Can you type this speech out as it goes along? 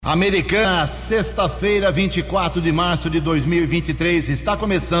Americana, sexta-feira, 24 de março de 2023, está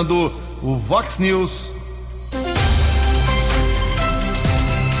começando o Vox News.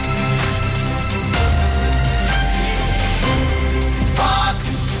 Vox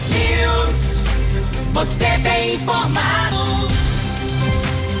News, você bem informado.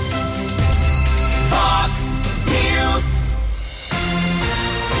 Vox News.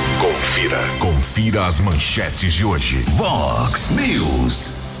 Confira as manchetes de hoje. Vox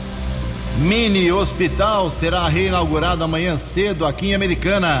News. Mini hospital será reinaugurado amanhã cedo aqui em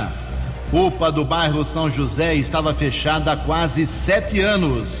Americana. UPA do bairro São José estava fechada há quase 7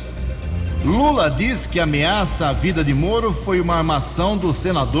 anos. Lula diz que a ameaça à vida de Moro foi uma armação do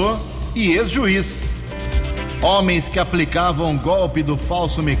senador e ex-juiz. Homens que aplicavam golpe do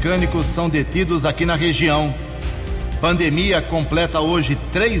falso mecânico são detidos aqui na região. Pandemia completa hoje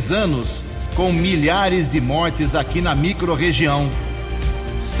 3 anos, com milhares de mortes aqui na microrregião.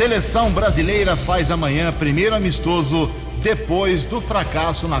 Seleção brasileira faz amanhã primeiro amistoso depois do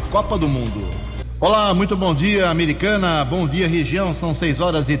fracasso na Copa do Mundo. Olá, muito bom dia, Americana, bom dia, região. São 6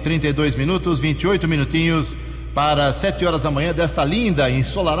 horas e 32 minutos, 28 minutinhos para 7 horas da manhã desta linda e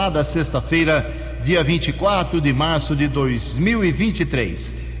ensolarada sexta-feira, dia 24 de março de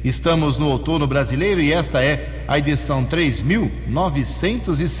 2023. Estamos no outono brasileiro e esta é a edição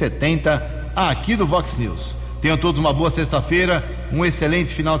 3970 aqui do Vox News. Tenham todos uma boa sexta-feira, um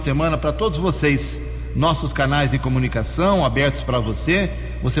excelente final de semana para todos vocês. Nossos canais de comunicação abertos para você.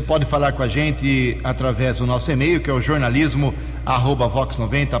 Você pode falar com a gente através do nosso e-mail, que é o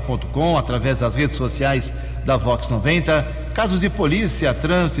jornalismo@vox90.com, através das redes sociais da Vox 90. Casos de polícia,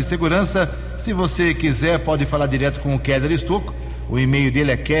 trânsito e segurança, se você quiser, pode falar direto com o Keller Estocco. O e-mail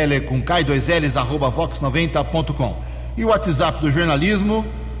dele é keller com k2ls@vox90.com. E o WhatsApp do jornalismo,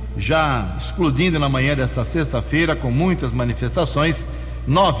 já explodindo na manhã desta sexta-feira, com muitas manifestações,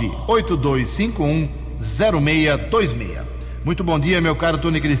 982510626. Muito bom dia, meu caro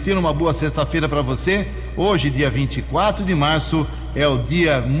Tony Cristino, uma boa sexta-feira para você. Hoje, dia 24 de março, é o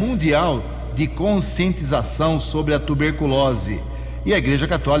Dia Mundial de Conscientização sobre a Tuberculose. E a Igreja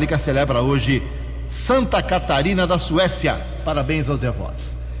Católica celebra hoje Santa Catarina da Suécia. Parabéns aos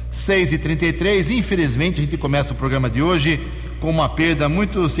devotos. 6h33, infelizmente a gente começa o programa de hoje com uma perda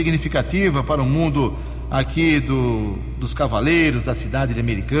muito significativa para o mundo aqui dos cavaleiros, da cidade de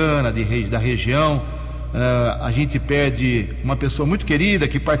Americana, da região. A gente perde uma pessoa muito querida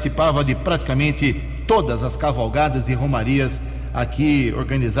que participava de praticamente todas as cavalgadas e romarias aqui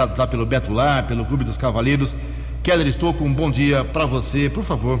organizadas lá pelo Betular, pelo Clube dos Cavaleiros. Keller Estocco, um bom dia para você, por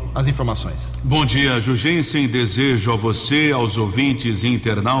favor, as informações. Bom dia, Jugensen, desejo a você, aos ouvintes e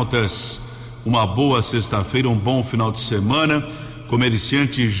internautas, uma boa sexta-feira, um bom final de semana.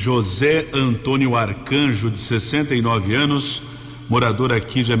 Comerciante José Antônio Arcanjo, de 69 anos, morador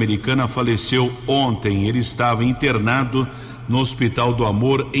aqui de Americana, faleceu ontem. Ele estava internado no Hospital do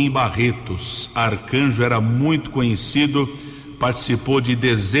Amor, em Barretos. Arcanjo era muito conhecido, participou de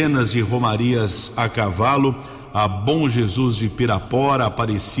dezenas de romarias a cavalo, a Bom Jesus de Pirapora,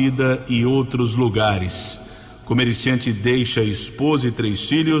 Aparecida e outros lugares. Comerciante deixa esposa e 3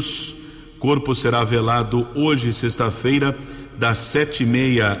 filhos. Corpo será velado hoje, sexta-feira, das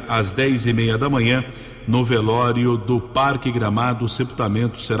 7h30 às 10h30 da manhã, no velório do Parque Gramado. O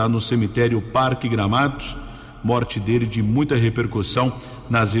sepultamento será no cemitério Parque Gramado. Morte dele de muita repercussão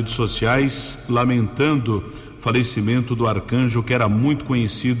nas redes sociais, lamentando o falecimento do Arcanjo, que era muito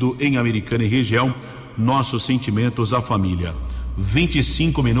conhecido em Americana e região. Nossos sentimentos à família.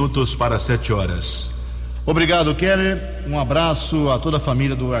 25 minutos para 7 horas. Obrigado, Keller. Um abraço a toda a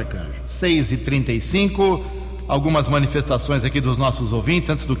família do Arcanjo. 6h35, algumas manifestações aqui dos nossos ouvintes,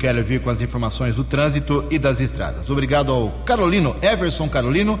 antes do Keller vir com as informações do trânsito e das estradas. Obrigado ao Carolino, Everson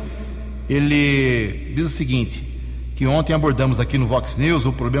Carolino. Ele diz o seguinte, que ontem abordamos aqui no Vox News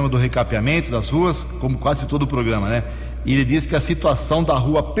o problema do recapeamento das ruas, como quase todo o programa, né? E ele diz que a situação da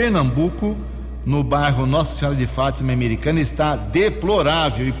rua Pernambuco, no bairro Nossa Senhora de Fátima Americana, está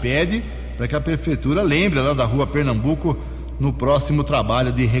deplorável e pede para que a prefeitura lembre lá da rua Pernambuco no próximo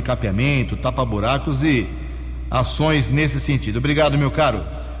trabalho de recapeamento, tapa-buracos e ações nesse sentido. Obrigado, meu caro.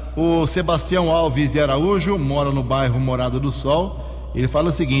 O Sebastião Alves de Araújo mora no bairro Morada do Sol. Ele fala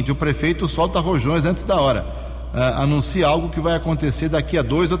o seguinte: o prefeito solta rojões antes da hora, anuncia algo que vai acontecer daqui a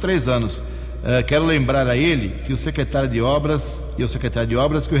 2 ou 3 anos. Quero lembrar a ele que o secretário de obras que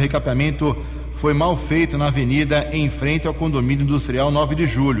o recapeamento foi mal feito na avenida em frente ao condomínio industrial 9 de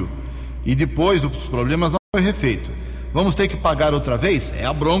julho e depois dos problemas não foi refeito. Vamos ter que pagar outra vez? É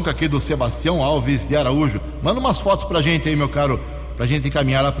a bronca aqui do Sebastião Alves de Araújo. Manda umas fotos pra gente aí, meu caro, pra gente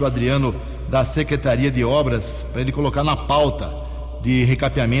encaminhar lá pro Adriano da Secretaria de Obras, para ele colocar na pauta de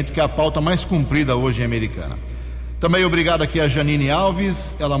recapeamento, que é a pauta mais cumprida hoje em Americana. Também obrigado aqui a Janine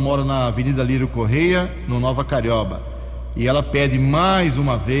Alves, ela mora na Avenida Lírio Correia, no Nova Carioba, e ela pede mais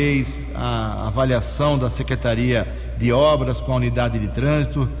uma vez a avaliação da Secretaria de Obras com a unidade de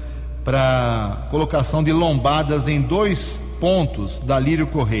trânsito para colocação de lombadas em 2 pontos da Lírio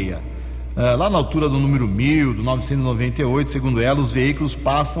Correia. Lá na altura do número 1000, do 998, segundo ela, os veículos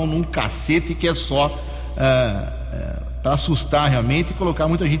passam num cacete que é só para assustar realmente e colocar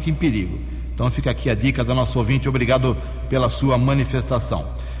muita gente em perigo. Então fica aqui a dica da nossa ouvinte, obrigado pela sua manifestação.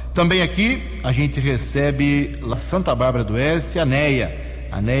 Também aqui a gente recebe lá Santa Bárbara do Oeste, a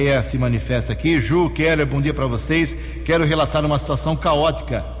Neia se manifesta aqui. Ju, Keller, bom dia para vocês. Quero relatar uma situação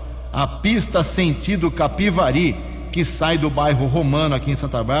caótica. A pista sentido Capivari, que sai do bairro Romano aqui em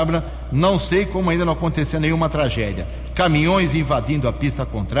Santa Bárbara, não sei como ainda não aconteceu nenhuma tragédia. Caminhões invadindo a pista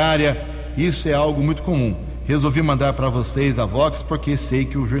contrária, isso é algo muito comum. Resolvi mandar para vocês da Vox porque sei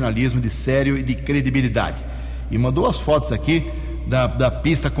que o jornalismo de sério e de credibilidade. E mandou as fotos aqui da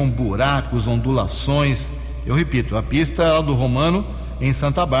pista com buracos, ondulações. Eu repito, a pista é do Romano em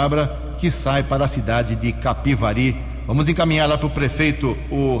Santa Bárbara, que sai para a cidade de Capivari. Vamos encaminhar lá para o prefeito,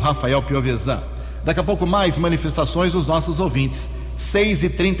 o Rafael Piovesan. Daqui a pouco mais manifestações dos nossos ouvintes.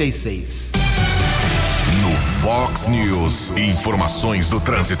 6h36. No Fox News, informações do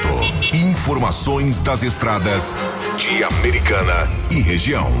trânsito, informações das estradas de Americana e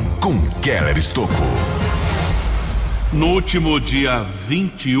região, com Keller Estocco. No último dia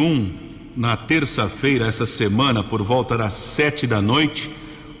 21, na terça-feira, essa semana, por volta das 7 da noite,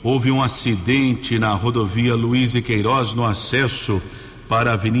 houve um acidente na rodovia Luiz e Queiroz, no acesso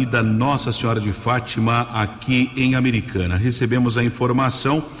para a Avenida Nossa Senhora de Fátima, aqui em Americana. Recebemos a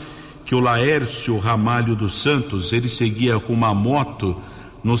informação que o Laércio Ramalho dos Santos, ele seguia com uma moto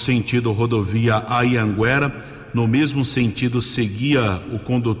no sentido rodovia Anhanguera, no mesmo sentido seguia o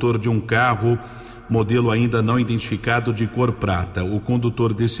condutor de um carro, modelo ainda não identificado, de cor prata. O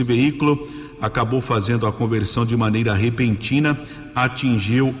condutor desse veículo acabou fazendo a conversão de maneira repentina,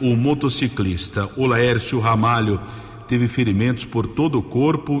 atingiu o motociclista. O Laércio Ramalho teve ferimentos por todo o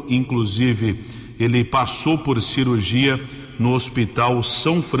corpo, inclusive ele passou por cirurgia no Hospital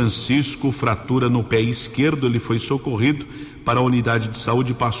São Francisco, fratura no pé esquerdo. Ele foi socorrido para a unidade de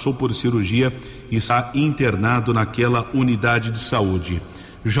saúde, passou por cirurgia e está internado naquela unidade de saúde.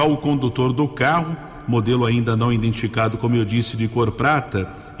 Já o condutor do carro, modelo ainda não identificado, como eu disse, de cor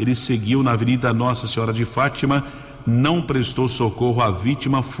prata, ele seguiu na Avenida Nossa Senhora de Fátima, não prestou socorro à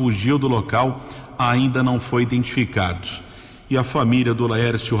vítima, fugiu do local, ainda não foi identificado. E a família do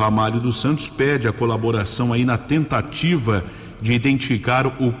Laércio Ramalho dos Santos pede a colaboração aí na tentativa de identificar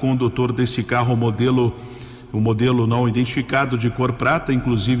o condutor desse carro, o modelo não identificado, de cor prata.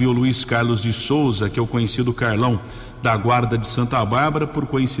 Inclusive o Luiz Carlos de Souza, que é o conhecido Carlão, da Guarda de Santa Bárbara, por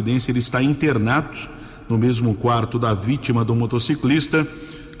coincidência ele está internado no mesmo quarto da vítima do motociclista.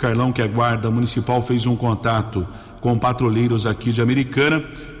 Carlão, que a Guarda Municipal fez um contato com patrulheiros aqui de Americana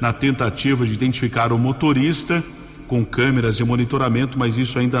na tentativa de identificar o motorista com câmeras de monitoramento, mas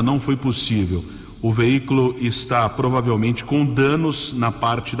isso ainda não foi possível. O veículo está provavelmente com danos na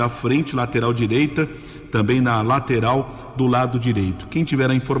parte da frente, lateral direita, também na lateral do lado direito. Quem tiver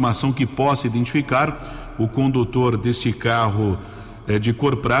a informação que possa identificar o condutor desse carro de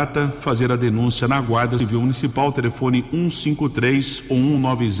cor prata, fazer a denúncia na Guarda Civil Municipal, telefone 153 ou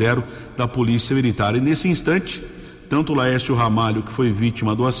 190 da Polícia Militar. E nesse instante, tanto o Laércio Ramalho, que foi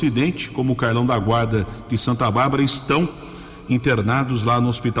vítima do acidente, como o Carlão da Guarda de Santa Bárbara estão internados lá no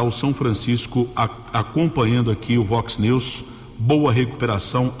Hospital São Francisco, acompanhando aqui o Vox News. Boa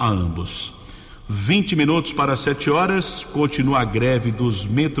recuperação a ambos. 20 minutos para 7 horas, continua a greve dos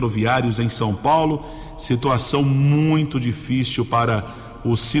metroviários em São Paulo. Situação muito difícil para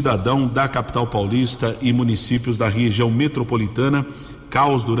o cidadão da capital paulista e municípios da região metropolitana.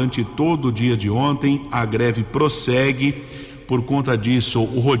 Caos durante todo o dia de ontem, a greve prossegue. Por conta disso,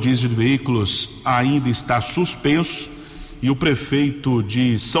 o rodízio de veículos ainda está suspenso e o prefeito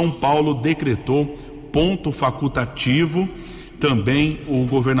de São Paulo decretou ponto facultativo. Também o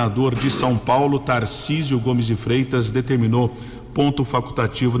governador de São Paulo, Tarcísio Gomes de Freitas, determinou ponto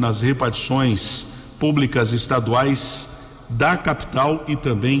facultativo nas repartições públicas estaduais da capital e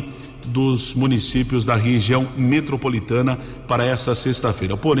também dos municípios da região metropolitana para essa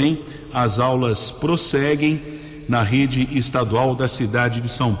sexta-feira. Porém, as aulas prosseguem na rede estadual da cidade de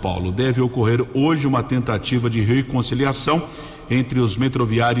São Paulo. Deve ocorrer hoje uma tentativa de reconciliação entre os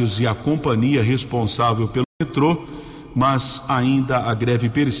metroviários e a companhia responsável pelo metrô, mas ainda a greve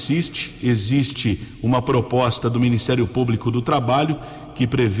persiste. Existe uma proposta do Ministério Público do Trabalho que que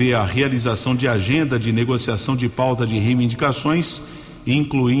prevê a realização de agenda de negociação de pauta de reivindicações,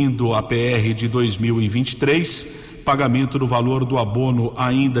 incluindo a PR de 2023, pagamento do valor do abono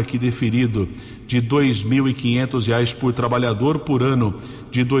ainda que deferido de R$ 2.500 por trabalhador por ano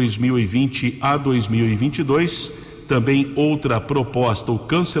de 2020 a 2022. Também outra proposta, o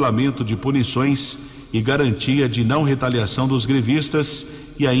cancelamento de punições e garantia de não retaliação dos grevistas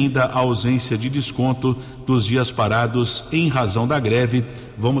e ainda a ausência de desconto dos dias parados em razão da greve.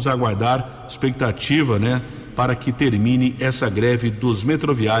 Vamos aguardar expectativa, né, para que termine essa greve dos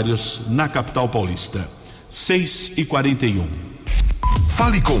metroviários na capital paulista. 6h41.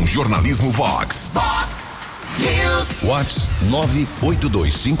 Fale com Jornalismo Vox. Vox News. Vox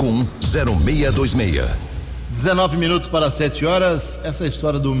 982510626. 19 minutos para 7 horas. Essa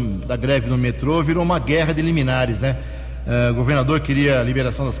história da greve no metrô virou uma guerra de liminares, né? O governador queria a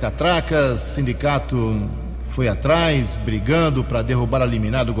liberação das catracas, sindicato foi atrás, brigando para derrubar a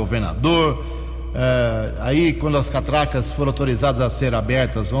liminar do governador. Aí, quando as catracas foram autorizadas a ser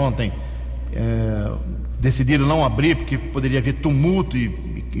abertas ontem, decidiram não abrir porque poderia haver tumulto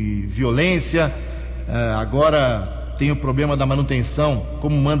e violência. Agora tem o problema da manutenção,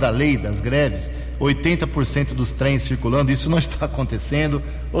 como manda a lei das greves, 80% dos trens circulando, isso não está acontecendo,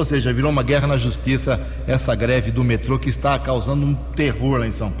 ou seja, virou uma guerra na justiça essa greve do metrô que está causando um terror lá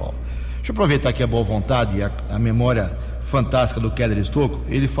em São Paulo. Deixa eu aproveitar aqui a boa vontade e a memória fantástica do Keller Estocco.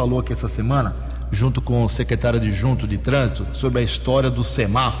 Ele falou aqui essa semana, junto com o secretário adjunto de trânsito, sobre a história dos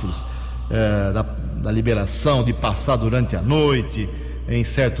semáforos, da liberação de passar durante a noite em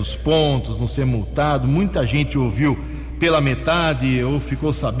certos pontos, não ser multado. Muita gente ouviu pela metade ou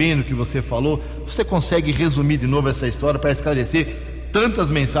ficou sabendo o que você falou. Você consegue resumir de novo essa história para esclarecer tantas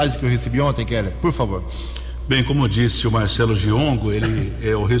mensagens que eu recebi ontem, Keller? Por favor. Bem, como disse o Marcelo Giongo, ele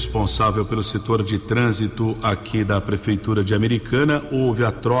é o responsável pelo setor de trânsito aqui da Prefeitura de Americana. Houve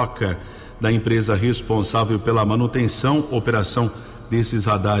a troca da empresa responsável pela manutenção, operação desses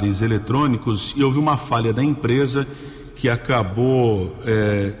radares eletrônicos, e houve uma falha da empresa que acabou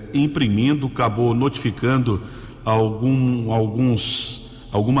acabou notificando algumas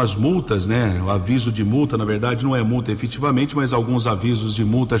multas, né? O aviso de multa, na verdade, não é multa efetivamente, mas alguns avisos de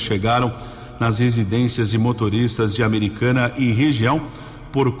multa chegaram nas residências de motoristas de Americana e região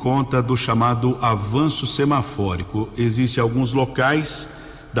por conta do chamado avanço semafórico. Existem alguns locais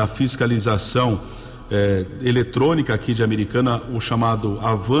da fiscalização eletrônica aqui de Americana, o chamado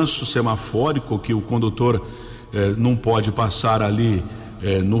avanço semafórico, que o condutor não pode passar ali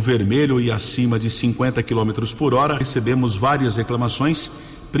no vermelho e acima de 50 km por hora. Recebemos várias reclamações,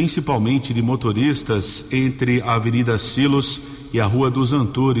 principalmente de motoristas entre a Avenida Silos e a Rua dos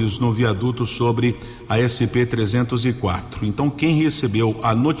Antúrios, no viaduto sobre a SP-304. Então, quem recebeu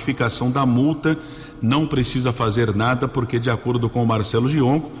a notificação da multa não precisa fazer nada, porque, de acordo com o Marcelo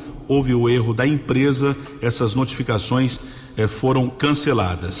Giongo, houve o erro da empresa, essas notificações foram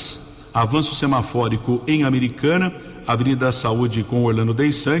canceladas. Avanço semafórico em Americana, Avenida Saúde com Orlando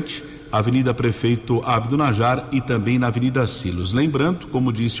Deissante, Avenida Prefeito Abdo Najar e também na Avenida Silos. Lembrando,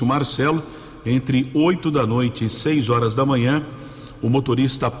 como disse o Marcelo, entre 8 da noite e 6 horas da manhã, o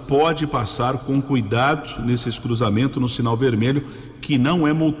motorista pode passar com cuidado nesses cruzamentos no sinal vermelho, que não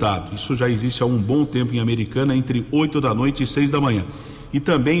é multado. Isso já existe há um bom tempo em Americana, entre 8 da noite e 6 da manhã. E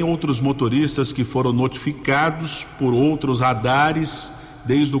também outros motoristas que foram notificados por outros radares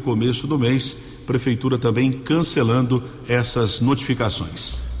desde o começo do mês, Prefeitura também cancelando essas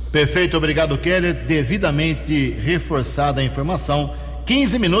notificações. Perfeito, obrigado, Keller. Devidamente reforçada a informação.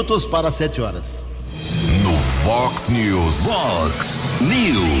 15 minutos para 7 horas. No Vox News. Vox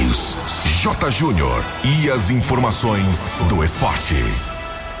News. J. Júnior. E as informações do esporte.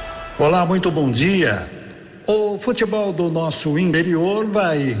 Olá, muito bom dia. O futebol do nosso interior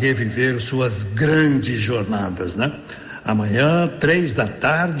vai reviver suas grandes jornadas, né? Amanhã, 3 da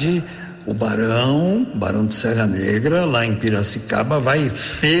tarde, o Barão de Serra Negra, lá em Piracicaba, vai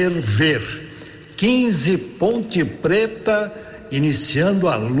ferver. 15 Ponte Preta, iniciando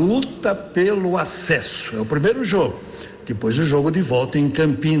a luta pelo acesso. É o primeiro jogo. Depois o jogo de volta em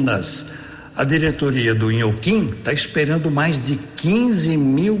Campinas. A diretoria do Inhoquim está esperando mais de 15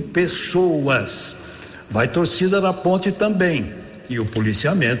 mil pessoas. Vai torcida da Ponte também. E o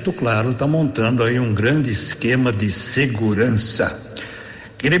policiamento, claro, está montando aí um grande esquema de segurança.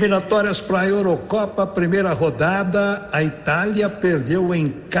 Eliminatórias para a Eurocopa, primeira rodada, a Itália perdeu em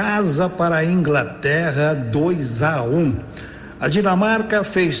casa para a Inglaterra 2-1. A Dinamarca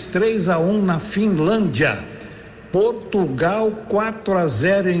fez 3-1 na Finlândia. Portugal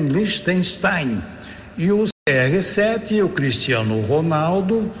 4-0 em Liechtenstein. E o CR7, o Cristiano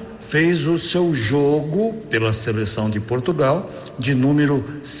Ronaldo, fez o seu jogo pela seleção de Portugal de número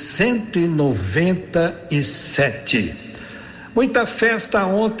 197. Muita festa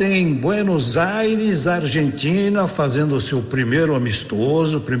ontem em Buenos Aires, Argentina, fazendo o seu primeiro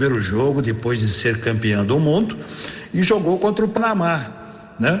amistoso, primeiro jogo depois de ser campeã do mundo, e jogou contra o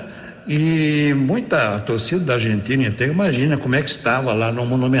Panamá, né? E muita torcida da Argentina, então imagina como é que estava lá no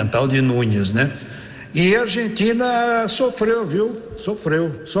Monumental de Núñez, né? E a Argentina sofreu, viu?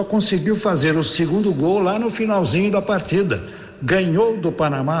 Sofreu. Só conseguiu fazer o segundo gol lá no finalzinho da partida. Ganhou do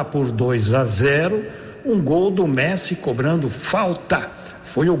Panamá por 2-0, um gol do Messi cobrando falta.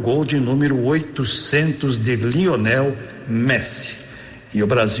 Foi o gol de número 800 de Lionel Messi. E o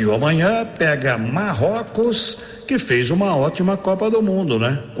Brasil amanhã pega Marrocos, que fez uma ótima Copa do Mundo,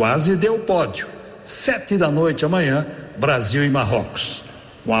 né? Quase deu pódio. 19h amanhã, Brasil e Marrocos.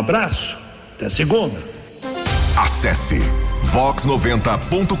 Um abraço, até segunda. Acesse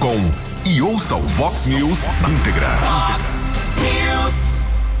vox90.com e ouça o Vox News na íntegra.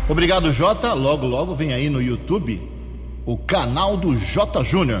 Obrigado, Jota. Logo, logo vem aí no YouTube o canal do J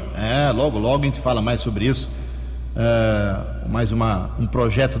Júnior. Logo, logo a gente fala mais sobre isso. Mais um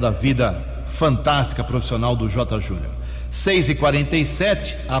projeto da vida fantástica profissional do J Júnior.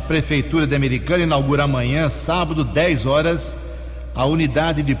 6h47, a Prefeitura de Americana inaugura amanhã, sábado, 10 horas, a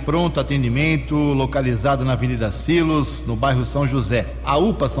unidade de pronto atendimento localizada na Avenida Silos, no bairro São José, a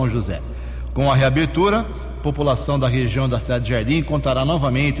UPA São José. Com a reabertura, a população da região da cidade de Jardim contará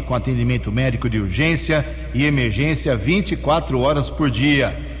novamente com atendimento médico de urgência e emergência 24 horas por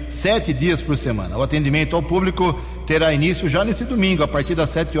dia, 7 dias por semana. O atendimento ao público terá início já nesse domingo, a partir das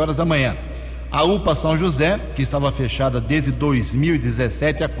 7 horas da manhã. A UPA São José, que estava fechada desde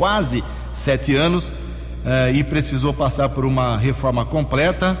 2017, há quase 7 anos, e precisou passar por uma reforma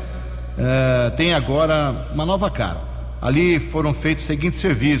completa, tem agora uma nova cara. Ali foram feitos os seguintes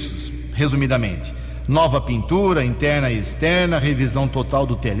serviços, resumidamente: nova pintura interna e externa, revisão total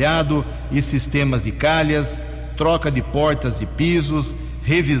do telhado e sistemas de calhas, troca de portas e pisos,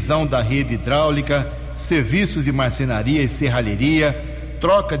 revisão da rede hidráulica, serviços de marcenaria e serralheria,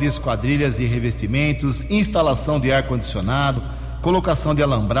 troca de esquadrilhas e revestimentos, instalação de ar-condicionado, colocação de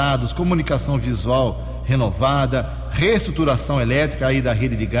alambrados, comunicação visual renovada, reestruturação elétrica aí da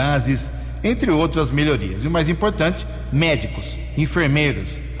rede de gases, entre outras melhorias. E o mais importante, médicos,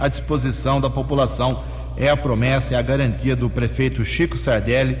 enfermeiros à disposição da população. É a promessa, é a garantia do prefeito Chico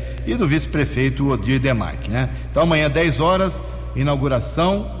Sardelli e do vice-prefeito Odir Demarque, né? Então amanhã, 10 horas,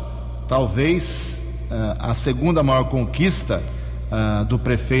 inauguração, talvez a segunda maior conquista do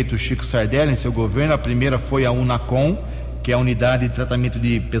prefeito Chico Sardelli em seu governo. A primeira foi a Unacom, que é a unidade de tratamento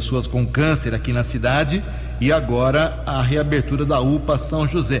de pessoas com câncer aqui na cidade, e agora a reabertura da UPA São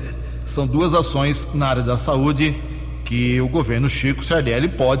José. São duas ações na área da saúde que o governo Chico Sardelli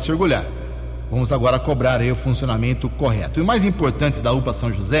pode se orgulhar. Vamos agora cobrar aí o funcionamento correto. E o mais importante da UPA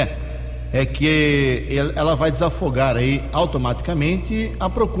São José é que ela vai desafogar aí automaticamente a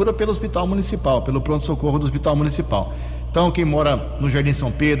procura pelo hospital municipal, pelo pronto-socorro do hospital municipal. Então, quem mora no Jardim São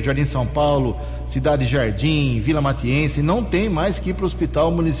Pedro, Jardim São Paulo, Cidade Jardim, Vila Matiense, não tem mais que ir para o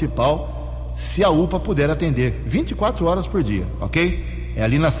hospital municipal se a UPA puder atender 24 horas por dia, ok? É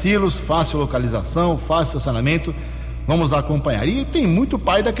ali na Silos, fácil localização, fácil estacionamento. Vamos lá acompanhar. E tem muito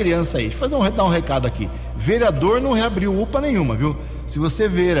pai da criança aí. Deixa eu dar um recado aqui. Vereador não reabriu UPA nenhuma, viu? Se você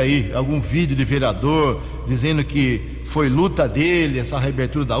ver aí algum vídeo de vereador dizendo que foi luta dele essa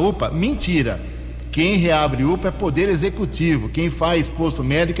reabertura da UPA, mentira. Quem reabre UPA é Poder Executivo. Quem faz posto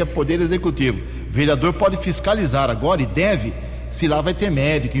médico é Poder Executivo. Vereador pode fiscalizar agora e deve, se lá vai ter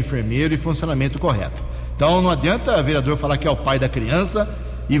médico, enfermeiro e funcionamento correto. Então não adianta vereador falar que é o pai da criança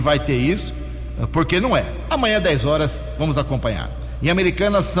e vai ter isso, porque não é. Amanhã, 10 horas, vamos acompanhar. Em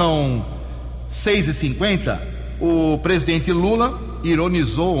Americana são 6h50. O presidente Lula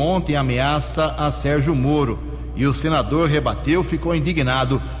ironizou ontem a ameaça a Sérgio Moro e o senador rebateu, ficou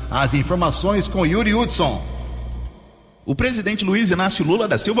indignado. As informações com Yuri Hudson. O presidente Luiz Inácio Lula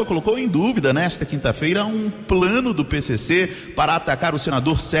da Silva colocou em dúvida nesta quinta-feira um plano do PCC para atacar o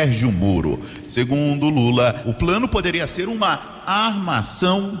senador Sérgio Moro. Segundo Lula, o plano poderia ser uma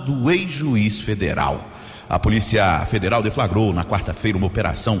armação do ex-juiz federal. A Polícia Federal deflagrou na quarta-feira uma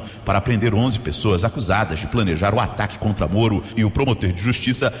operação para prender 11 pessoas acusadas de planejar o ataque contra Moro e o promotor de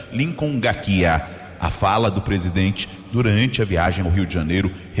justiça Lincoln Gaquia. A fala do presidente durante a viagem ao Rio de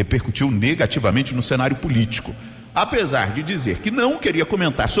Janeiro repercutiu negativamente no cenário político. Apesar de dizer que não queria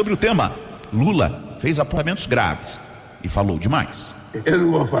comentar sobre o tema, Lula fez apontamentos graves e falou demais. Eu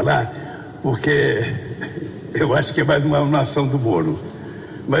não vou falar porque eu acho que é mais uma nação do Moro.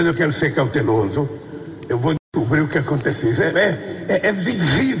 Mas eu quero ser cauteloso. Eu vou descobrir o que aconteceu. É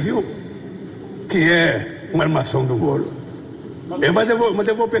visível que é uma armação do Moro. Mas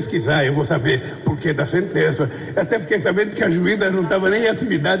eu vou pesquisar, eu vou saber por que da sentença. Eu até fiquei sabendo que a juíza não estava nem em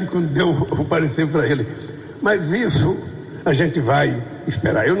atividade quando deu o parecer para ele. Mas isso a gente vai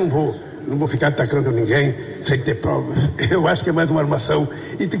esperar. Eu não vou ficar atacando ninguém sem ter provas. Eu acho que é mais uma armação.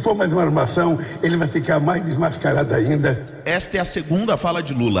 E se for mais uma armação, ele vai ficar mais desmascarado ainda. Esta é a segunda fala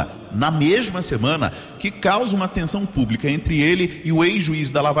de Lula, na mesma semana, que causa uma tensão pública entre ele e o ex-juiz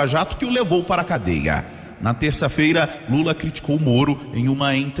da Lava Jato que o levou para a cadeia. Na terça-feira, Lula criticou Moro em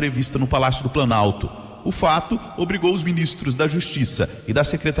uma entrevista no Palácio do Planalto. O fato obrigou os ministros da Justiça e da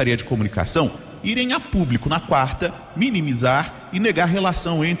Secretaria de Comunicação irem a público na quarta, minimizar e negar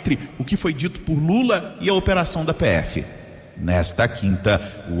relação entre o que foi dito por Lula e a operação da PF. Nesta quinta,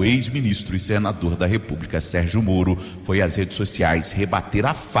 o ex-ministro e senador da República, Sérgio Moro, foi às redes sociais rebater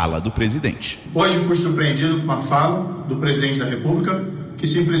a fala do presidente. Hoje fui surpreendido com uma fala do presidente da República que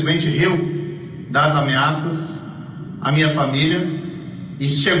simplesmente riu das ameaças à minha família e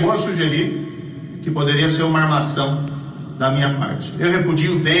chegou a sugerir que poderia ser uma armação da minha parte. Eu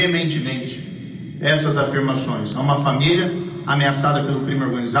repudio veementemente essas afirmações. Há uma família ameaçada pelo crime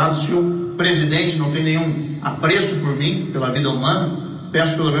organizado. Se o presidente não tem nenhum apreço por mim, pela vida humana,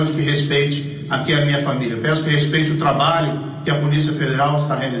 peço pelo menos que respeite aqui a minha família. Peço que respeite o trabalho que a Polícia Federal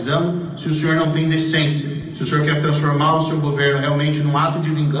está realizando. Se o senhor não tem decência, se o senhor quer transformar o seu governo realmente num ato de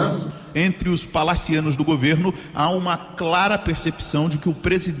vingança. Entre os palacianos do governo, há uma clara percepção de que o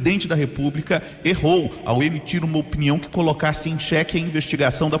presidente da República errou ao emitir uma opinião que colocasse em xeque a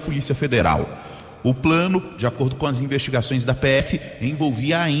investigação da Polícia Federal. O plano, de acordo com as investigações da PF,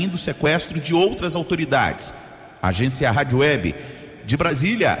 envolvia ainda o sequestro de outras autoridades. Agência Rádio Web, de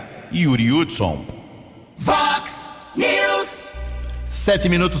Brasília, Yuri Hudson. Vox News. 7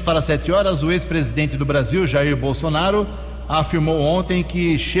 minutos para 7 horas, o ex-presidente do Brasil, Jair Bolsonaro, afirmou ontem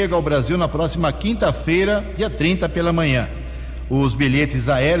que chega ao Brasil na próxima quinta-feira, dia 30 pela manhã. Os bilhetes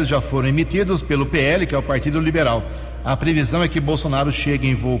aéreos já foram emitidos pelo PL, que é o Partido Liberal. A previsão é que Bolsonaro chegue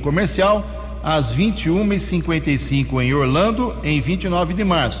em voo comercial às 21h55 em Orlando, em 29 de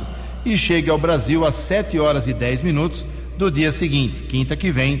março, e chegue ao Brasil às 7h10 do dia seguinte, quinta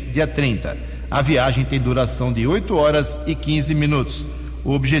que vem, dia 30. A viagem tem duração de 8h15.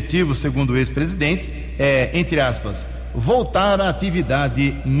 O objetivo, segundo o ex-presidente, é, entre aspas, voltar à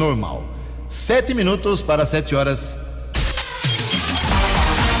atividade normal. 7 minutos para 7 horas.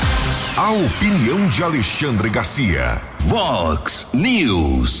 A opinião de Alexandre Garcia. Vox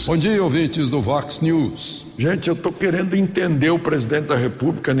News. Bom dia, ouvintes do Vox News. Gente, eu estou querendo entender o presidente da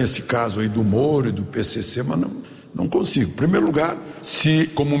República nesse caso aí do Moro e do PCC, mas não consigo. Em primeiro lugar, se,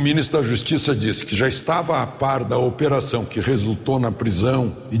 como o ministro da Justiça disse, que já estava a par da operação que resultou na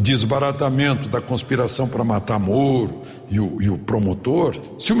prisão e desbaratamento da conspiração para matar Moro e o promotor,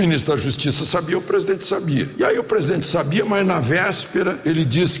 se o ministro da Justiça sabia, o presidente sabia. E aí o presidente sabia, mas na véspera ele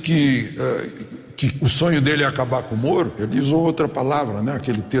disse que o sonho dele é acabar com o Moro. Ele usou outra palavra, né?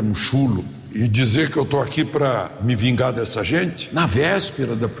 Aquele termo chulo. E dizer que eu estou aqui para me vingar dessa gente, na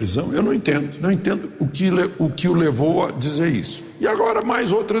véspera da prisão, eu não entendo. Não entendo o que o levou a dizer isso. E agora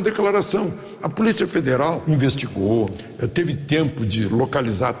mais outra declaração. A Polícia Federal investigou, teve tempo de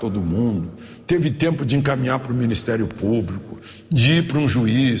localizar todo mundo, teve tempo de encaminhar para o Ministério Público, de ir para um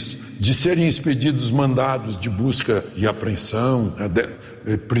juiz, de serem expedidos mandados de busca e apreensão,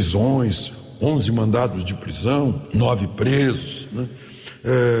 prisões, 11 mandados de prisão, 9 presos, né?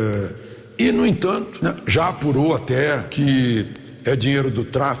 E, no entanto, né, já apurou até que é dinheiro do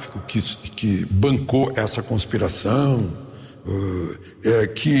tráfico que bancou essa conspiração,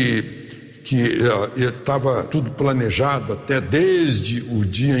 que estava tudo planejado até desde o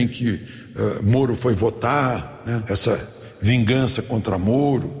dia em que Moro foi votar, né, essa vingança contra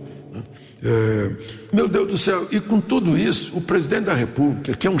Moro. Né, meu Deus do céu, e com tudo isso, o presidente da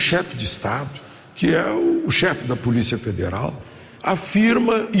República, que é um chefe de Estado, que é o chefe da Polícia Federal,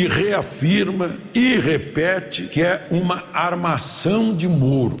 afirma e reafirma e repete que é uma armação de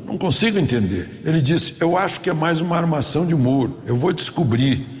Moro. Não consigo entender. Ele disse, eu acho que é mais uma armação de Moro. Eu vou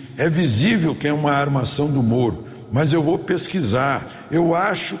descobrir. É visível que é uma armação do Moro, mas eu vou pesquisar. Eu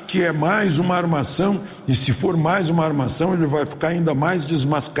acho que é mais uma armação, e se for mais uma armação, ele vai ficar ainda mais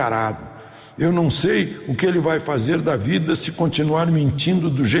desmascarado. Eu não sei o que ele vai fazer da vida se continuar mentindo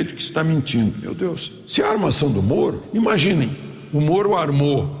do jeito que está mentindo. Meu Deus, se é a armação do Moro, imaginem. O Moro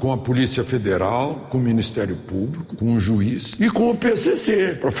armou com a Polícia Federal, com o Ministério Público, com o juiz e com o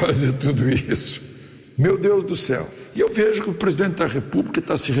PCC para fazer tudo isso. Meu Deus do céu. E eu vejo que o presidente da República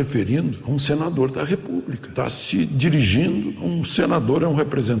está se referindo a um senador da República. Está se dirigindo a um senador, a um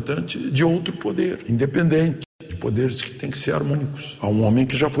representante de outro poder, independente, de poderes que têm que ser harmônicos. Há um homem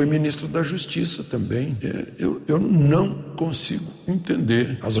que já foi ministro da Justiça também. Eu não consigo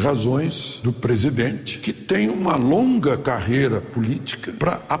entender as razões do presidente, que tem uma longa carreira política,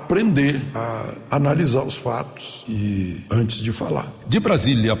 para aprender a analisar os fatos e antes de falar. De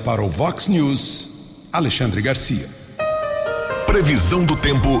Brasília para o Vox News, Alexandre Garcia. Previsão do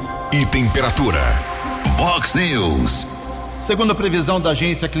tempo e temperatura. Vox News. Segundo a previsão da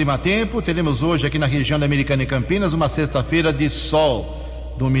agência Climatempo, teremos hoje aqui na região da Americana e Campinas uma sexta-feira de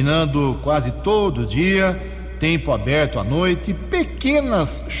sol, dominando quase todo o dia, tempo aberto à noite,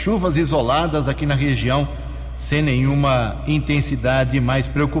 pequenas chuvas isoladas aqui na região, sem nenhuma intensidade mais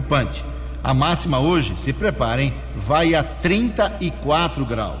preocupante. A máxima hoje, se preparem, vai a 34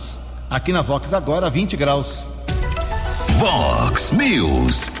 graus. Aqui na Vox agora, 20 graus. Vox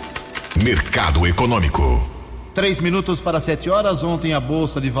News. Mercado Econômico. 3 minutos para 7 horas. Ontem a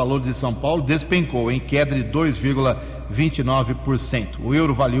Bolsa de Valores de São Paulo despencou em queda de 2,29%. O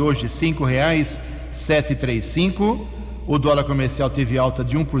euro vale hoje R$ 5,735. O dólar comercial teve alta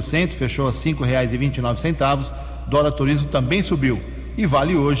de 1%, fechou a R$ 5,29. Dólar turismo também subiu e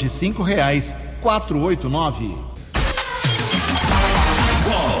vale hoje R$ 5,489.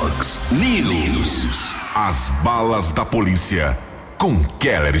 Vox News. As balas da polícia com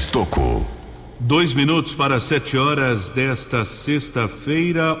Keller Estocco. 2 minutos para 7 horas desta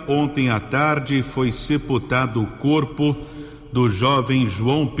sexta-feira. Ontem à tarde foi sepultado o corpo do jovem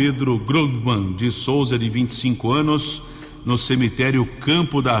João Pedro Grudman de Souza, de 25 anos, no cemitério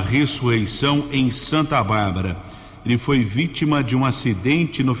Campo da Ressurreição, em Santa Bárbara. Ele foi vítima de um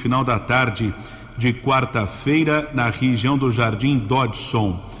acidente no final da tarde de quarta-feira na região do Jardim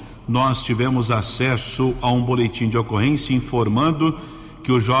Dodson. Nós tivemos acesso a um boletim de ocorrência informando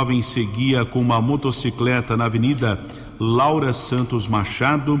que o jovem seguia com uma motocicleta na Avenida Laura Santos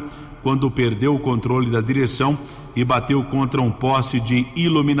Machado quando perdeu o controle da direção e bateu contra um poste de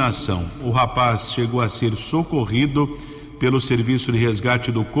iluminação. O rapaz chegou a ser socorrido pelo Serviço de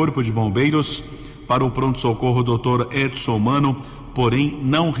Resgate do Corpo de Bombeiros para o pronto-socorro Dr. Edson Mano, porém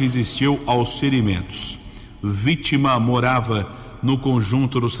não resistiu aos ferimentos. Vítima morava no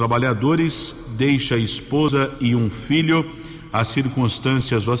Conjunto dos Trabalhadores, deixa a esposa e um filho. As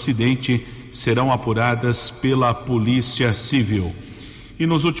circunstâncias do acidente serão apuradas pela Polícia Civil. E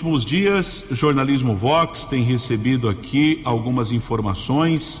nos últimos dias, Jornalismo Vox tem recebido aqui algumas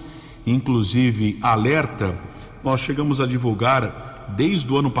informações, inclusive alerta. Nós chegamos a divulgar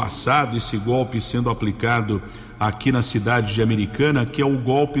desde o ano passado esse golpe sendo aplicado aqui na cidade de Americana, que é o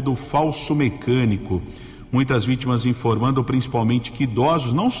golpe do falso mecânico. Muitas vítimas informando principalmente que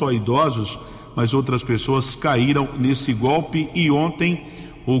idosos, não só idosos, mas outras pessoas caíram nesse golpe. E ontem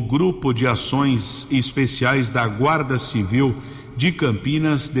o grupo de ações especiais da Guarda Civil de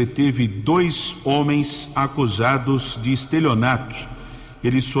Campinas deteve 2 homens acusados de estelionato.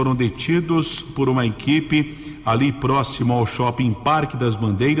 Eles foram detidos por uma equipe ali próximo ao Shopping Parque das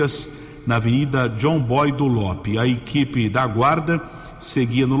Bandeiras, na Avenida John Boy do Lope. A equipe da guarda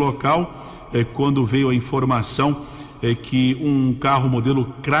seguia no local quando veio a informação que um carro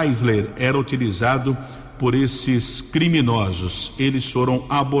modelo Chrysler era utilizado por esses criminosos. Eles foram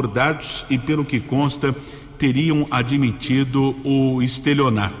abordados e, pelo que consta, teriam admitido o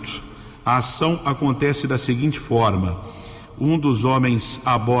estelionato. A ação acontece da seguinte forma: um dos homens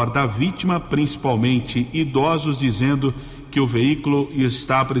aborda a vítima, principalmente idosos, dizendo que o veículo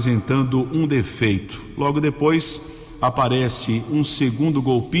está apresentando um defeito. Logo depois aparece um segundo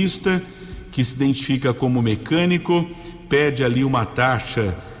golpista que se identifica como mecânico, pede ali uma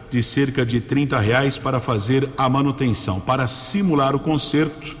taxa de cerca de R$30 para fazer a manutenção. Para simular o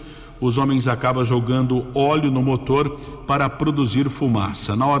conserto, os homens acabam jogando óleo no motor para produzir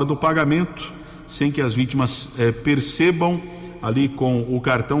fumaça. Na hora do pagamento, sem que as vítimas percebam, ali com o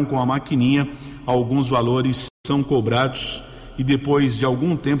cartão, com a maquininha, alguns valores são cobrados e depois de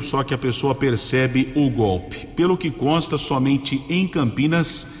algum tempo só que a pessoa percebe o golpe. Pelo que consta, somente em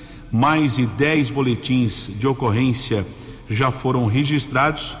Campinas, mais de 10 boletins de ocorrência já foram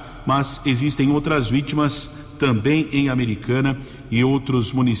registrados, mas existem outras vítimas também em Americana e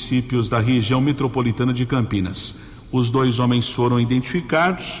outros municípios da região metropolitana de Campinas. Os 2 homens foram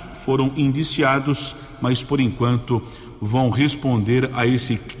identificados, foram indiciados, mas por enquanto vão responder a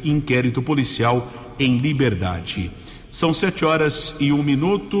esse inquérito policial em liberdade. São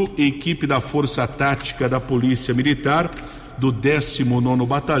 7h01. Equipe da Força Tática da Polícia Militar do 19º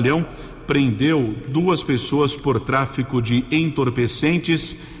Batalhão prendeu 2 pessoas por tráfico de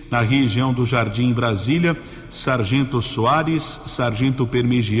entorpecentes na região do Jardim Brasília. Sargento Soares, Sargento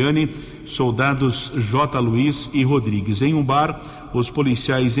Permegiani, soldados J. Luiz e Rodrigues. Em um bar, os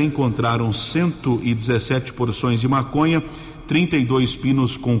policiais encontraram 117 porções de maconha, 32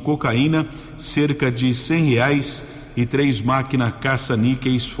 pinos com cocaína, cerca de R$100 e 3 máquinas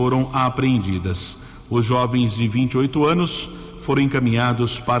caça-níqueis foram apreendidas. Os jovens de 28 anos foram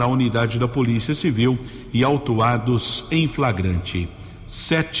encaminhados para a unidade da Polícia Civil e autuados em flagrante.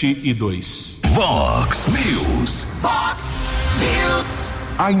 7:02. Vox News. Vox News.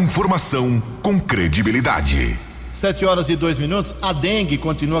 A informação com credibilidade. 7:02. A dengue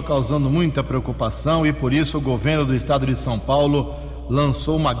continua causando muita preocupação e por isso o governo do estado de São Paulo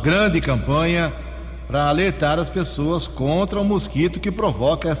lançou uma grande campanha para alertar as pessoas contra o mosquito que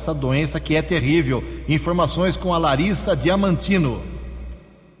provoca essa doença que é terrível. Informações com a Larissa Diamantino.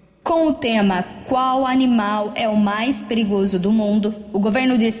 Com o tema Qual animal é o mais perigoso do mundo, o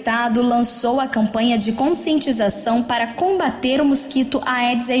governo do estado lançou a campanha de conscientização para combater o mosquito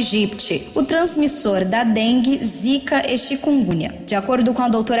Aedes aegypti, o transmissor da dengue, zika e chikungunya. De acordo com a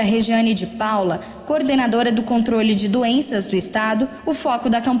doutora Regiane de Paula, coordenadora do controle de doenças do estado, o foco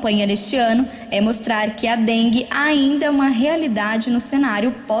da campanha neste ano é mostrar que a dengue ainda é uma realidade no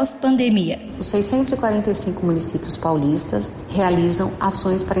cenário pós-pandemia. Os 645 municípios paulistas realizam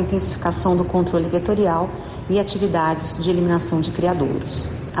ações para intensificação do controle vetorial e atividades de eliminação de criadouros.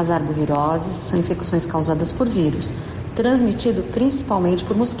 As arboviroses são infecções causadas por vírus, transmitido principalmente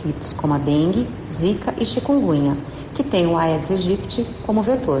por mosquitos, como a dengue, zika e chikungunya, que tem o Aedes aegypti como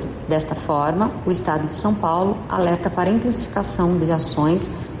vetor. Desta forma, o estado de São Paulo alerta para a intensificação de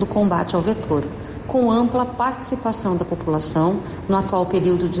ações do combate ao vetor, com ampla participação da população no atual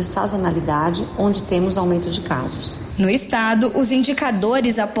período de sazonalidade, onde temos aumento de casos. No estado, os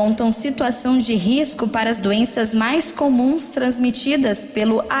indicadores apontam situação de risco para as doenças mais comuns transmitidas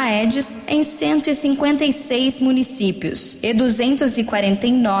pelo Aedes em 156 municípios e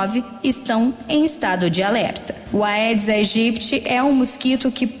 249 estão em estado de alerta. O Aedes aegypti é um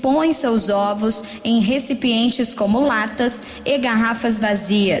mosquito que põe seus ovos em recipientes como latas e garrafas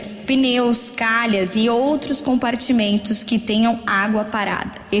vazias, pneus, calhas e outros compartimentos que tenham água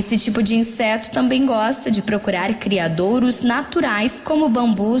parada. Esse tipo de inseto também gosta de procurar criadouros naturais como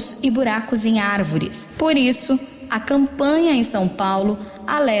bambus e buracos em árvores. Por isso, a campanha em São Paulo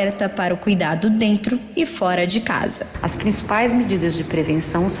alerta para o cuidado dentro e fora de casa. As principais medidas de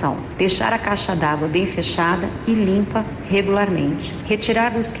prevenção são deixar a caixa d'água bem fechada e limpa regularmente,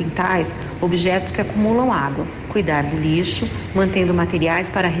 retirar dos quintais objetos que acumulam água, cuidar do lixo, mantendo materiais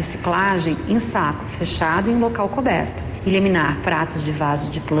para reciclagem em saco fechado em local coberto, eliminar pratos de vaso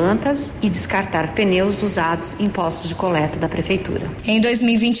de plantas e descartar pneus usados em postos de coleta da prefeitura. Em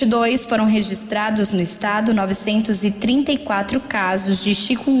 2022, foram registrados no estado 934 casos de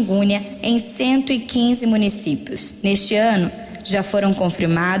chikungunya em 115 municípios. Neste ano, já foram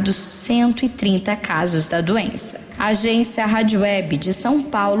confirmados 130 casos da doença. Agência Rádio Web de São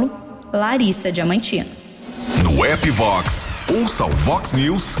Paulo, Larissa Diamantino. No app Vox, ouça o Vox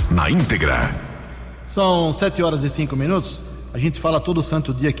News na íntegra. São 7:05. A gente fala todo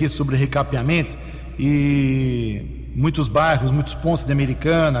santo dia aqui sobre recapeamento e muitos bairros, muitos pontos de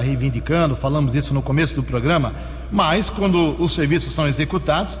Americana reivindicando, falamos isso no começo do programa, mas quando os serviços são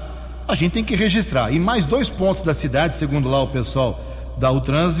executados, a gente tem que registrar. E mais 2 pontos da cidade, segundo lá o pessoal da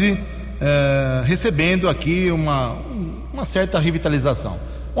Ultranse, recebendo aqui uma certa revitalização.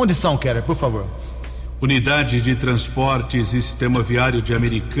 Onde são, Keller, por favor? Unidade de Transportes e Sistema Viário de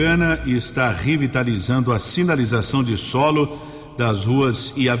Americana está revitalizando a sinalização de solo das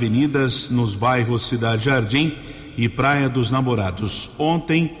ruas e avenidas nos bairros Cidade Jardim e Praia dos Namorados.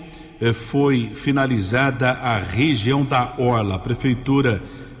 Ontem foi finalizada a região da Orla. A Prefeitura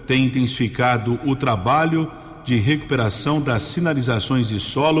tem intensificado o trabalho de recuperação das sinalizações de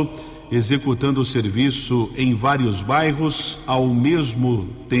solo, executando o serviço em vários bairros ao mesmo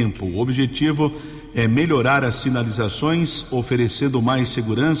tempo. O objetivo é melhorar as sinalizações, oferecendo mais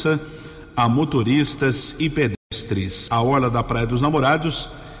segurança a motoristas e pedestres. A Orla da Praia dos Namorados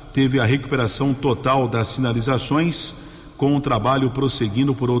teve a recuperação total das sinalizações, com o trabalho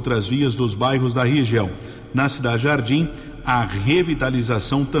prosseguindo por outras vias dos bairros da região. Na Cidade Jardim, a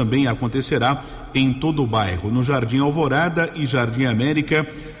revitalização também acontecerá em todo o bairro. No Jardim Alvorada e Jardim América,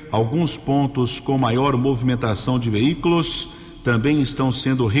 alguns pontos com maior movimentação de veículos também estão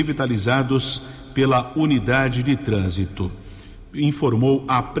sendo revitalizados pela unidade de trânsito. Informou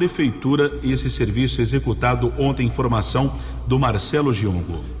a Prefeitura esse serviço executado ontem, informação do Marcelo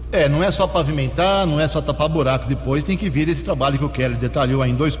Giongo. Não é só pavimentar, não é só tapar buracos, depois tem que vir esse trabalho que o Kelly detalhou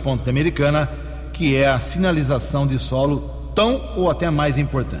aí em 2 pontos da Americana, que é a sinalização de solo, tão ou até mais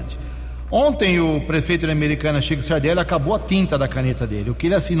importante. Ontem o prefeito da Americana, Chico Sardelli, acabou a tinta da caneta dele. O que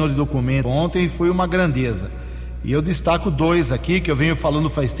ele assinou de documento ontem foi uma grandeza. E eu destaco 2 aqui que eu venho falando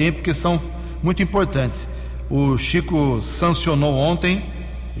faz tempo, que são muito importantes. O Chico sancionou ontem,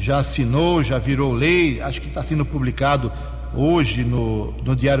 já assinou, já virou lei, acho que está sendo publicado hoje no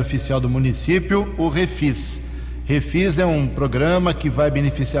Diário Oficial do município, o Refis. Refis é um programa que vai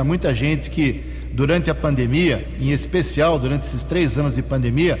beneficiar muita gente que durante a pandemia, em especial durante esses 3 anos de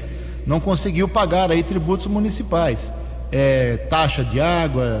pandemia, não conseguiu pagar aí tributos municipais, taxa de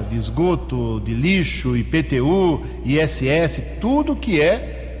água, de esgoto, de lixo, IPTU, ISS, tudo que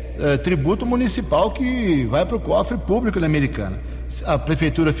é tributo municipal que vai para o cofre público da Americana. A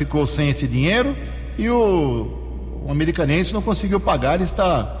prefeitura ficou sem esse dinheiro e o americanense não conseguiu pagar e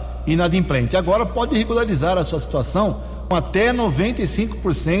está inadimplente. Agora pode regularizar a sua situação com até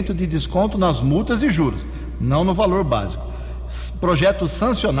 95% de desconto nas multas e juros, não no valor básico. Projeto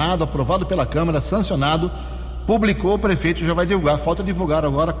sancionado, aprovado pela Câmara, sancionado, publicou, o prefeito já vai divulgar. Falta divulgar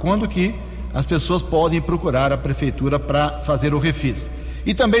agora quando que as pessoas podem procurar a prefeitura para fazer o refis.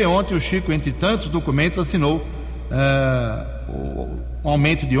 E também ontem o Chico, entre tantos documentos, assinou um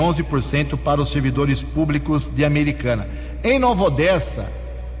aumento de 11% para os servidores públicos de Americana. Em Nova Odessa,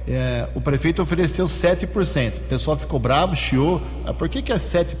 o prefeito ofereceu 7%. O pessoal ficou bravo, chiou. Por que é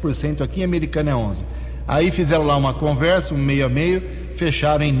 7% aqui e Americana é 11%? Aí fizeram lá uma conversa, um meio a meio,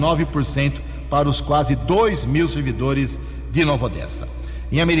 fecharam em 9% para os quase 2.000 servidores de Nova Odessa.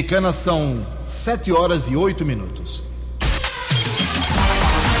 Em Americana são 7h08.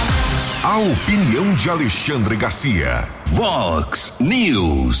 A opinião de Alexandre Garcia. Vox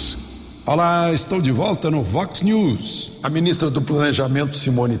News. Olá, estou de volta no Vox News. A ministra do Planejamento,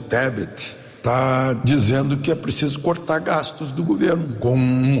 Simone Tebet, está dizendo que é preciso cortar gastos do governo, com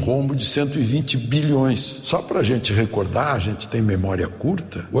um rombo de 120 bilhões. Só para a gente recordar, a gente tem memória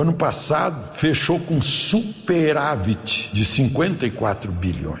curta, o ano passado fechou com superávit de 54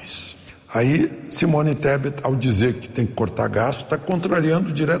 bilhões. Aí, Simone Tebet, ao dizer que tem que cortar gasto, está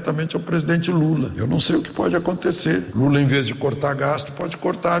contrariando diretamente ao presidente Lula. Eu não sei o que pode acontecer. Lula, em vez de cortar gasto, pode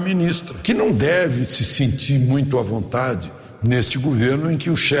cortar a ministra, que não deve se sentir muito à vontade neste governo em que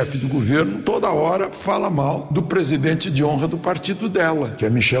o chefe do governo toda hora fala mal do presidente de honra do partido dela, que é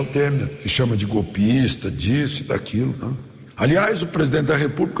Michel Temer, que chama de golpista, disso e daquilo, né? Aliás, o presidente da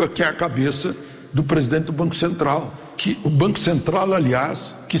República quer a cabeça do presidente do Banco Central, que o Banco Central,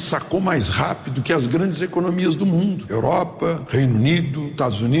 aliás, que sacou mais rápido que as grandes economias do mundo, Europa, Reino Unido,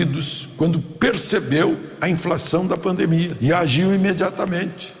 Estados Unidos, quando percebeu a inflação da pandemia e agiu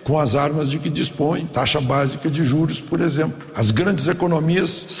imediatamente com as armas de que dispõe, taxa básica de juros, por exemplo. As grandes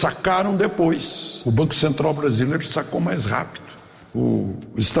economias sacaram depois, o Banco Central brasileiro sacou mais rápido.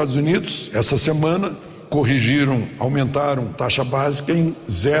 Os Estados Unidos, essa semana, corrigiram, aumentaram taxa básica em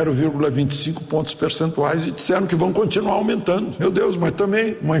 0,25 pontos percentuais e disseram que vão continuar aumentando. Meu Deus, mas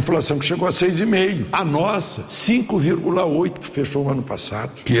também uma inflação que chegou a 6,5%. A nossa, 5,8%, que fechou o ano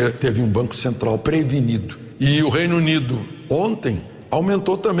passado, que teve um Banco Central prevenido. E o Reino Unido, ontem,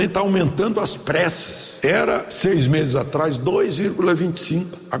 aumentou também, está aumentando às pressas. Era 6 meses atrás 2,25,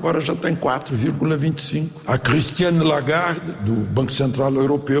 agora já está em 4,25. A Christine Lagarde, do Banco Central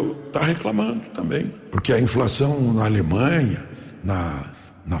Europeu, está reclamando também, porque a inflação na Alemanha,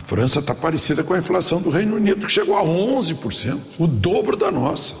 na França, está parecida com a inflação do Reino Unido, que chegou a 11%, o dobro da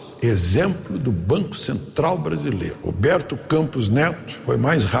nossa. Exemplo do Banco Central brasileiro. Roberto Campos Neto foi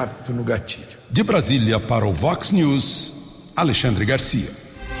mais rápido no gatilho. De Brasília para o Vox News, Alexandre Garcia.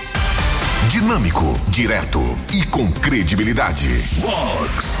 Dinâmico, direto e com credibilidade.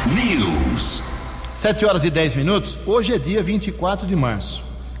 Vox News. 7h10. Hoje é dia 24 de março.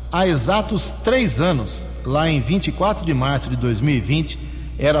 Há exatos 3 anos, lá em 24 de março de 2020,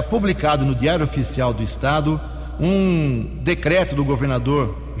 era publicado no Diário Oficial do Estado um decreto do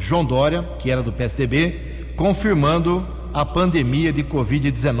governador João Dória, que era do PSDB, confirmando a pandemia de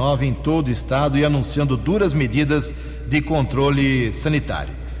Covid-19 em todo o estado e anunciando duras medidas de controle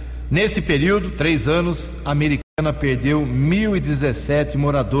sanitário. Neste período, 3 anos, a Americana perdeu 1.017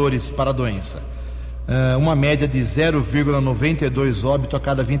 moradores para a doença. Uma média de 0,92 óbito a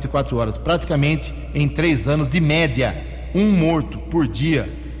cada 24 horas. Praticamente em 3 anos, de média, 1 morto por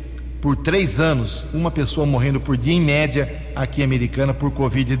dia. Por 3 anos, uma pessoa morrendo por dia, em média, aqui em Americana, por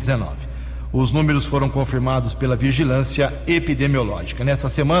Covid-19. Os números foram confirmados pela vigilância epidemiológica. Nessa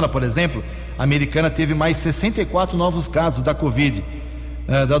semana, por exemplo, a Americana teve mais 64 novos casos da Covid,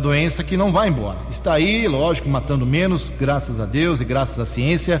 da doença que não vai embora. Está aí, lógico, matando menos, graças a Deus e graças à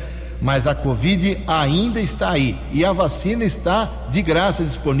ciência, mas a Covid ainda está aí. E a vacina está de graça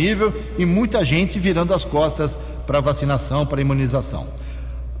disponível e muita gente virando as costas para a vacinação, para a imunização.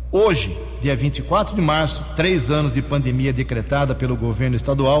 Hoje, dia 24 de março, 3 anos de pandemia decretada pelo governo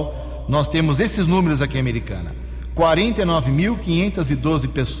estadual, nós temos esses números aqui em Americana. 49.512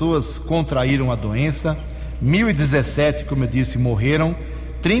 pessoas contraíram a doença, 1.017, como eu disse, morreram,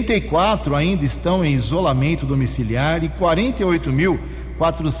 34 ainda estão em isolamento domiciliar e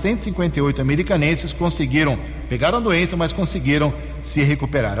 48.458 americanenses conseguiram pegar a doença, mas conseguiram se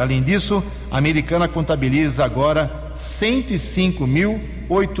recuperar. Além disso, a Americana contabiliza agora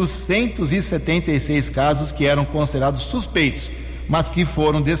 105.876 casos que eram considerados suspeitos, mas que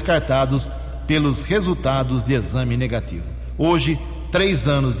foram descartados pelos resultados de exame negativo. Hoje, 3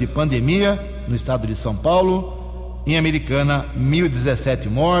 anos de pandemia no estado de São Paulo. Em Americana, 1.017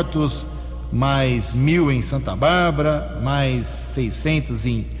 mortos, mais 1.000 em Santa Bárbara, mais 600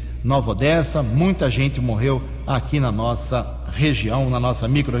 em Nova Odessa. Muita gente morreu aqui na nossa região, na nossa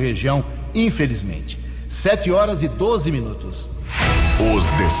micro-região, infelizmente. 7h12.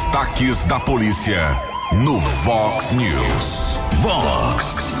 Os destaques da polícia no Vox News.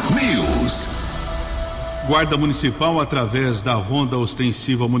 Vox News. Guarda Municipal, através da Ronda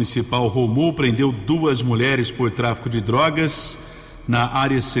Ostensiva Municipal Romul, prendeu 2 mulheres por tráfico de drogas na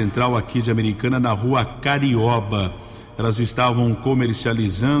área central aqui de Americana, na rua Carioba. Elas estavam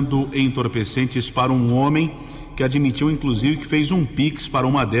comercializando entorpecentes para um homem que admitiu, inclusive, que fez um Pix para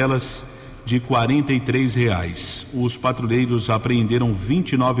uma delas de R$43. Os patrulheiros apreenderam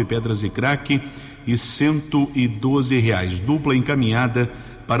 29 pedras de crack e R$112, dupla encaminhada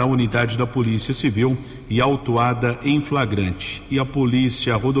para a unidade da Polícia Civil e autuada em flagrante. E a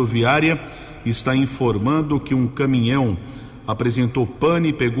Polícia Rodoviária está informando que um caminhão apresentou pane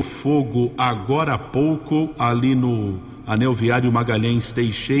e pegou fogo agora há pouco ali no anel viário Magalhães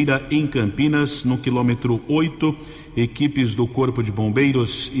Teixeira, em Campinas, no quilômetro 8. Equipes do Corpo de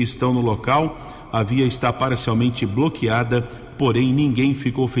Bombeiros estão no local. A via está parcialmente bloqueada, porém ninguém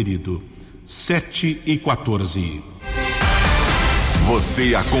ficou ferido. 7h14.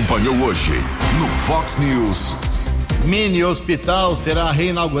 Você acompanhou hoje no Fox News. Mini hospital será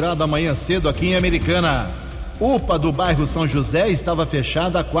reinaugurado amanhã cedo aqui em Americana. UPA do bairro São José estava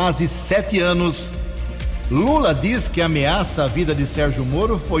fechada há quase 7 anos. Lula diz que a ameaça à vida de Sérgio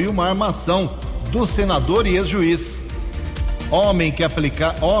Moro foi uma armação do senador e ex-juiz. Homens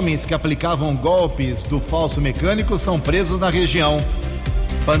que aplicavam golpes do falso mecânico são presos na região.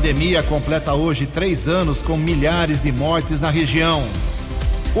 Pandemia completa hoje 3 anos com milhares de mortes na região.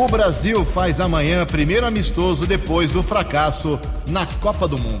 O Brasil faz amanhã primeiro amistoso depois do fracasso na Copa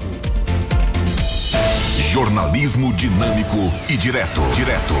do Mundo. Jornalismo dinâmico e direto.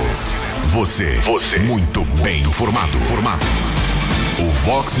 Você muito bem informado. O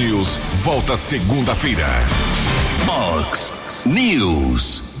Vox News volta segunda-feira. Vox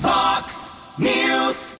News.